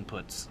positive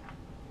inputs.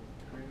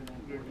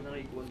 Greater than or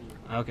equal to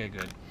 0. Okay,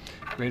 good.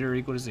 Greater or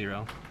equal to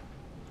 0.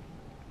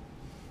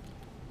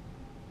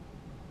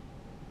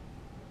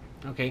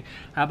 Okay,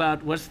 how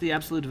about what's the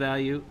absolute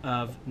value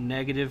of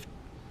negative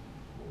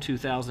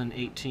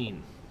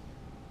 2018?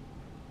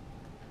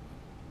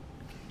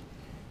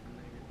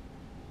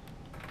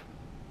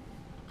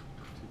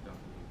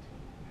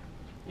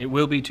 It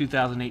will be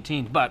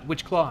 2018, but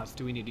which clause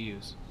do we need to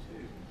use?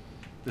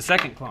 The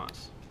second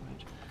clause,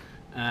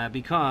 right?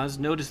 Because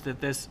notice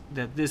that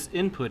this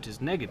input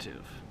is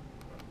negative.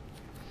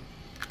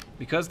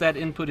 Because that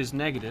input is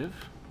negative,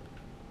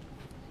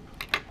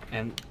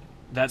 and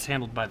that's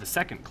handled by the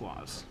second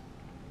clause.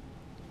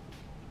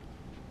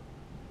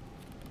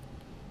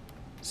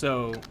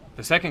 So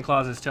the second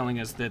clause is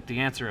telling us that the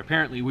answer,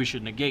 apparently we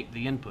should negate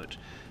the input.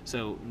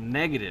 So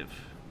negative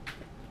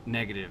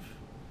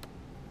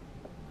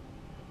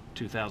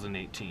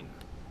 2018.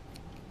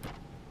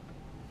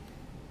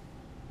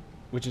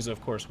 Which is, of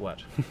course,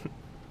 what?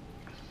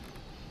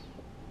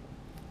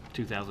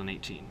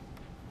 2018. Could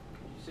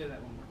you say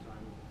that one more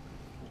time?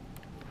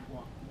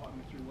 Walk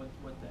me through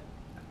what that,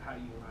 how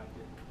you arrived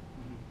at.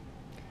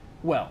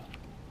 Well,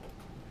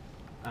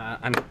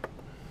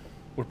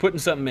 we're putting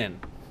something in,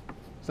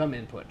 some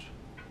input.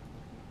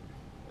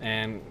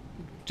 And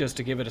just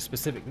to give it a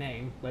specific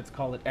name, let's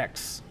call it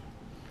X.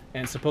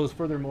 And suppose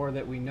furthermore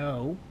that we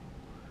know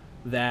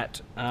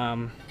that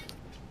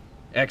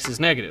X is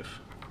negative.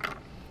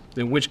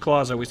 Then which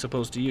clause are we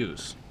supposed to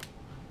use?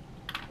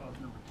 Clause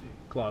number 2.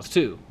 Clause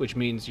 2, which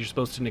means you're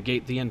supposed to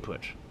negate the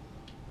input.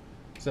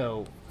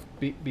 So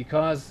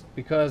because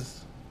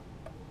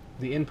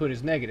the input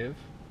is negative,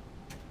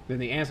 then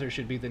the answer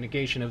should be the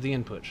negation of the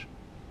input.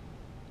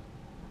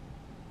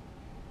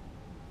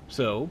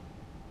 So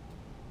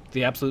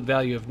the absolute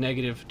value of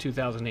negative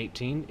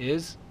 2018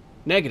 is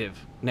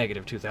negative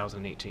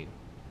 2018.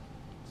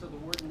 So the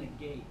word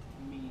negate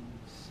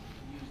means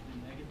use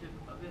the negative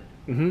of it?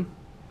 Mm-hmm.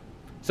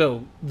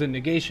 So the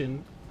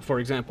negation, for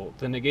example,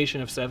 the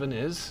negation of 7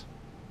 is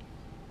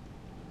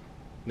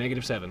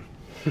negative 7.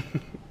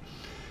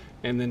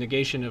 And the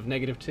negation of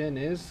negative 10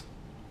 is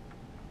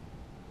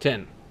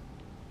 10.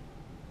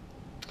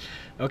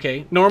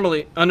 Okay,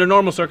 normally, under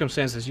normal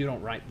circumstances, you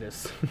don't write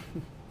this.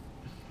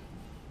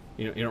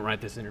 you don't write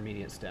this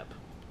intermediate step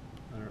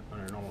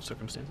under normal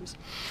circumstances.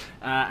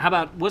 How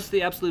about, what's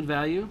the absolute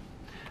value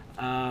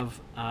of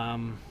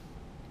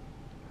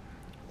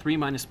 3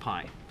 minus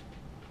pi?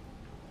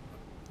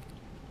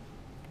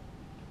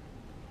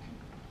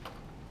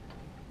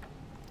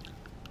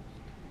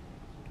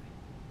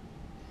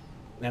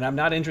 And I'm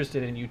not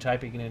interested in you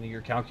typing it into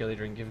your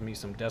calculator and giving me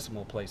some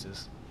decimal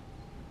places.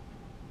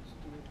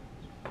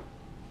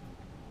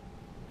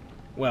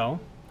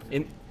 Well,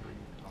 in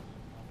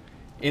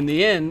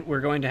the end,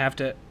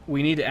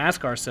 we need to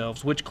ask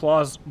ourselves, which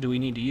clause do we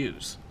need to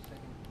use?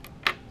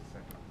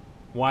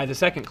 Why the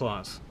second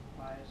clause?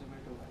 Pi is a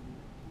greater value.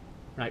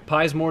 Right,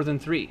 pi is more than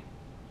 3.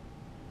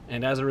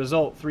 And as a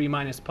result, 3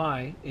 minus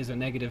pi is a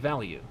negative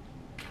value.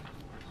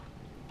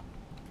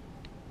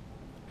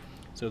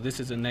 So this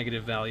is a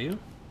negative value.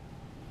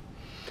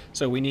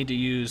 So we need to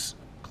use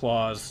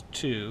clause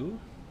 2.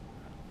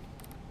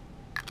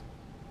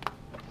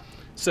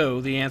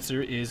 So the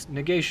answer is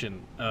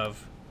negation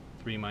of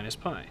 3 minus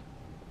pi.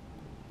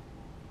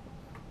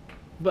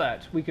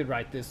 But we could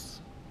write this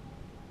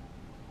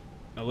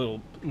a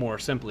little more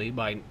simply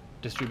by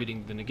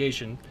distributing the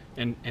negation,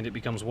 and it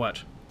becomes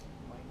what?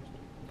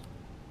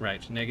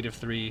 Right, negative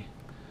 3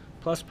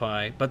 plus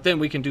pi. But then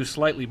we can do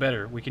slightly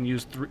better. We can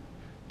use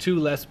 2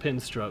 less pen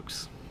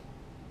strokes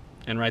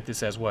and write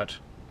this as what?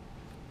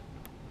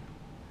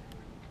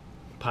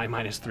 Pi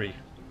minus 3.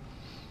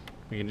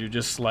 We can do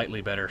just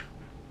slightly better.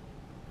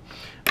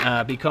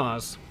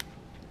 Because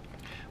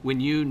when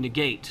you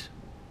negate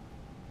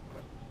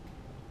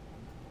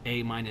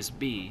a minus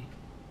b,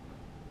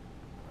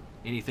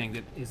 anything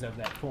that is of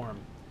that form,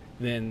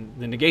 then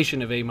the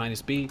negation of a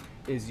minus b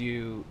is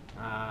you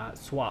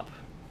swap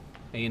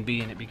a and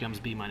b and it becomes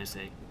b minus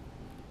a.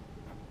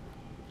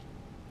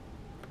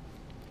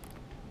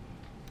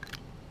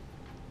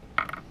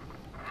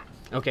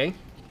 Okay.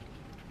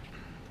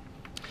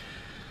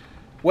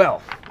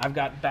 Well, I've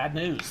got bad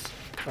news,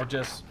 or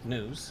just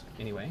news,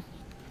 anyway.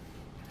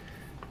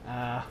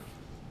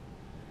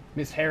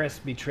 Miss Harris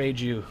betrayed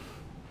you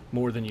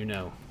more than you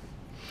know.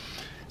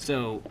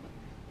 So,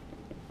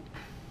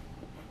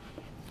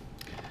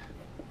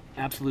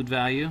 absolute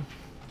value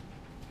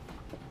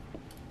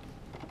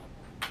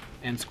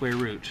and square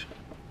root.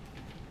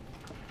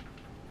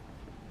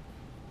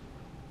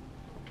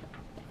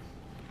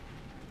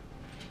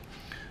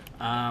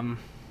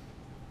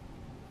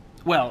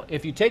 Well,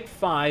 if you take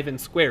 5 and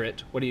square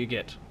it, what do you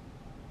get?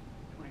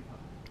 25.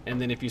 And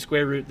then if you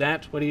square root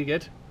that, what do you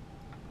get?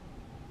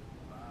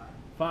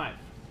 5.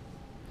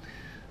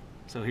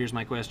 So here's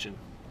my question.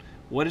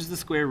 What is the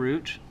square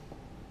root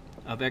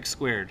of x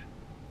squared?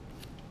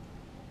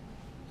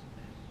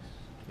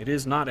 It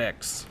is not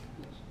x.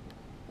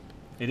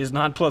 It is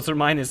not plus or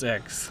minus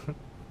x. Is it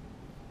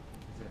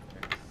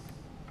x?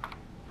 X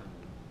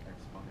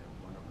by 1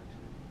 over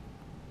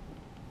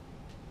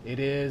 2. It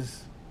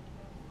is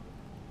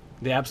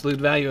the absolute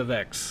value of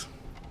x.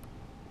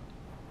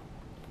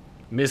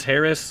 Miss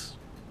Harris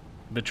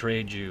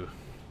betrayed you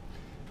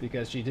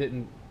because she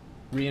didn't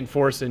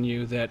reinforce in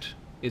you that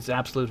it's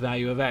absolute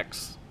value of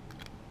x.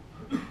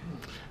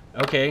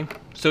 Okay,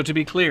 so to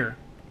be clear,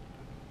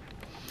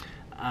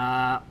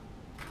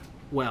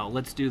 well,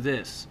 let's do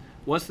this.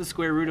 What's the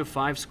square root of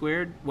 5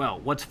 squared? Well,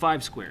 what's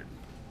 5 squared?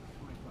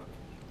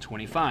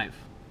 25.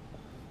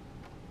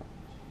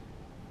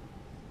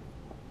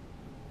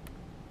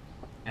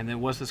 And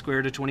then what's the square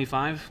root of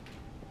 25?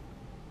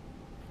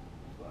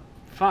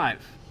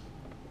 5.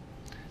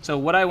 So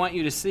what I want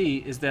you to see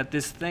is that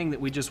this thing that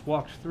we just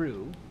walked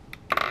through,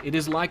 it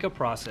is like a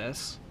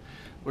process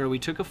where we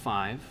took a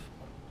 5,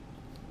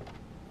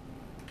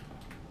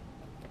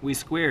 we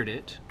squared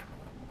it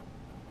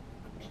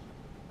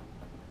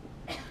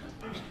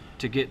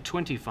to get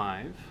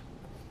 25,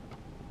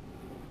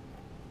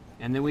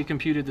 and then we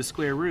computed the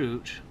square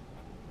root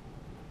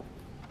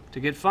to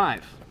get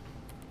 5.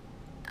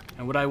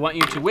 And what I want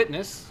you to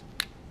witness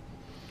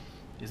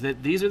is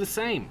that these are the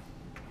same.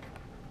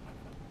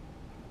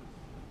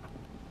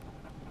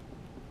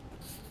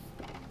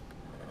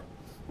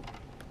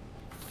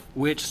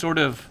 Which sort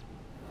of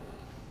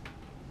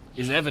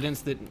is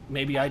evidence that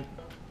maybe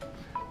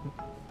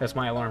that's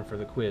my alarm for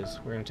the quiz.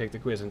 We're going to take the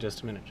quiz in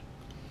just a minute.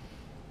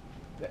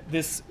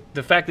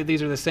 The fact that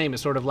these are the same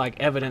is sort of like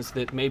evidence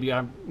that maybe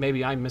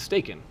I'm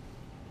mistaken.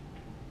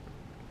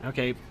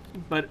 Okay,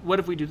 but what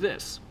if we do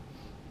this?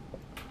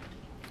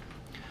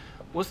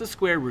 What's the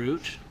square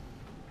root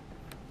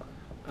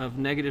of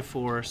negative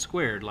 4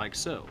 squared, like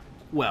so?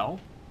 Well,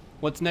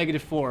 what's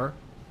negative 4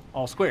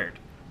 all squared?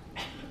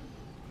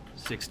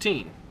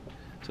 16.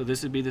 So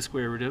this would be the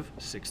square root of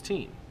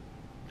 16.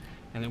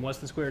 And then what's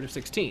the square root of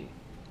 16?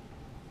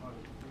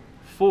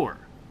 4.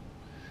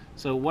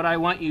 So what I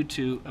want you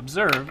to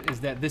observe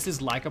is that this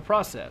is like a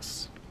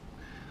process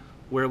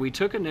where we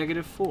took a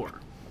negative 4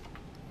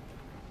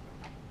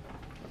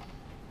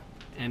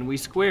 and we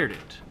squared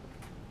it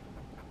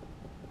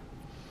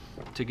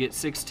to get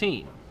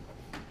 16.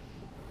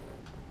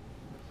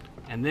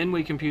 And then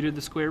we computed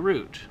the square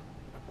root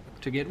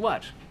to get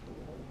what?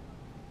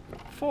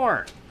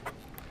 4.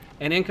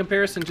 And in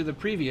comparison to the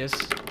previous,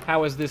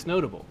 how is this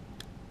notable?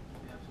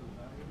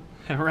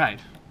 Right.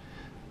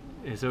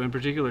 And so in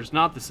particular, it's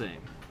not the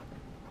same.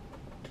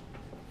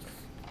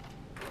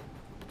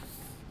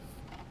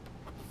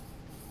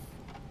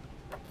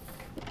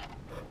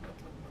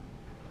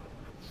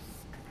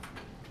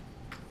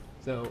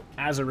 So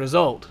as a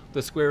result,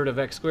 the square root of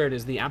x squared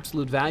is the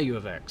absolute value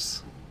of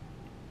x.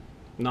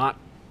 Not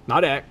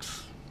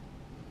x,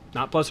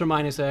 not plus or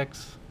minus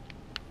x,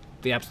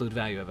 the absolute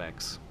value of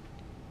x.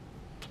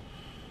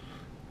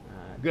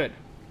 Good.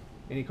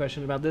 Any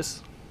question about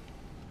this?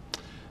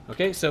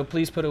 Okay, so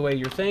please put away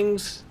your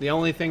things. The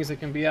only things that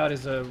can be out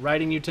is a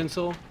writing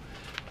utensil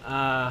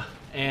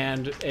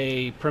and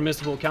a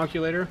permissible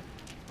calculator.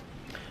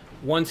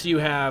 Once you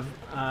have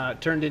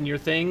turned in your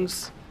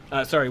things,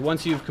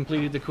 once you've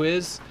completed the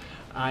quiz,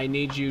 I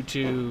need you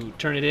to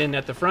turn it in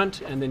at the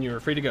front and then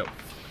you're free to go.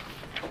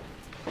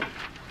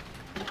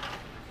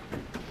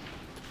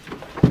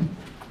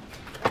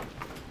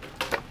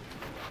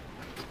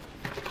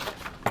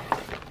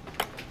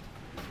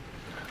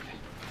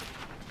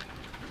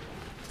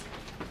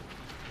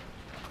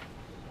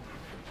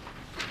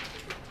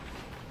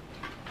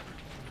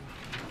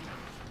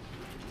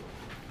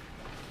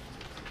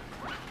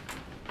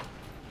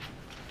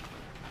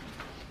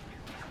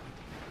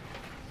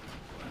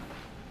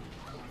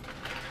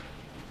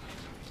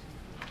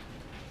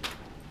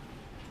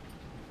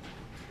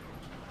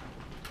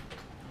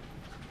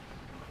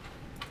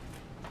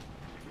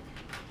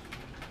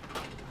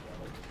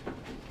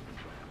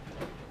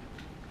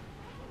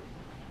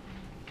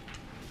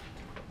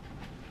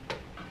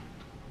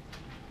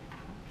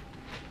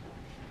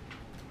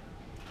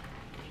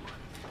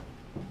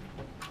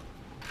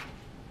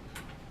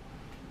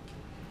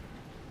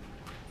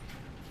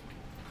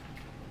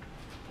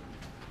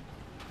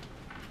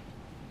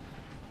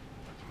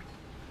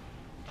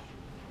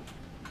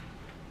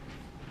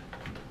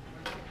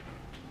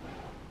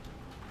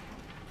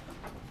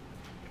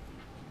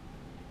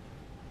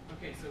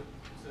 Okay,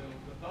 so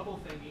the bubble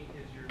thingy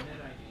is your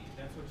net ID.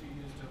 That's what you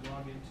use to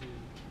log into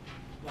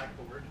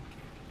Blackboard.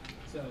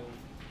 So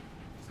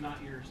it's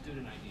not your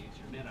student ID, it's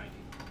your net ID.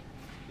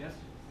 Yes?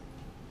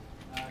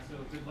 So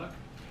good luck.